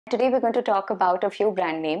Today we're going to talk about a few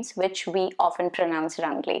brand names which we often pronounce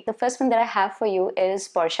wrongly. The first one that I have for you is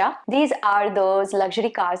Porsche. These are those luxury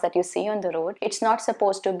cars that you see on the road. It's not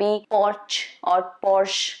supposed to be Porsche or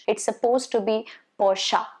Porsche. It's supposed to be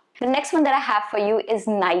Porsche. The next one that I have for you is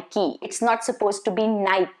Nike. It's not supposed to be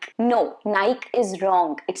Nike. No, Nike is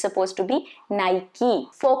wrong. It's supposed to be Nike.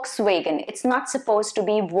 Volkswagen. It's not supposed to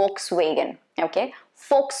be Volkswagen. Okay?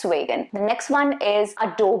 Volkswagen. The next one is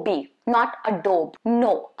Adobe. Not Adobe.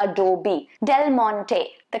 No, Adobe. Del Monte.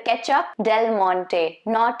 The ketchup, Del Monte,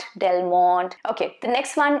 not Del Monte. Okay, the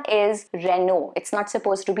next one is Renault. It's not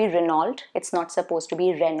supposed to be Renault. It's not supposed to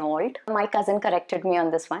be Renault. My cousin corrected me on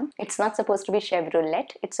this one. It's not supposed to be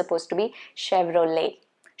Chevrolet. It's supposed to be Chevrolet.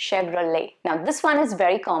 Chevrolet. Now this one is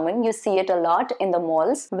very common. You see it a lot in the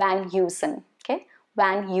malls. Van Heusen. Okay,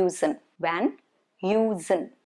 Van Heusen. Van Heusen.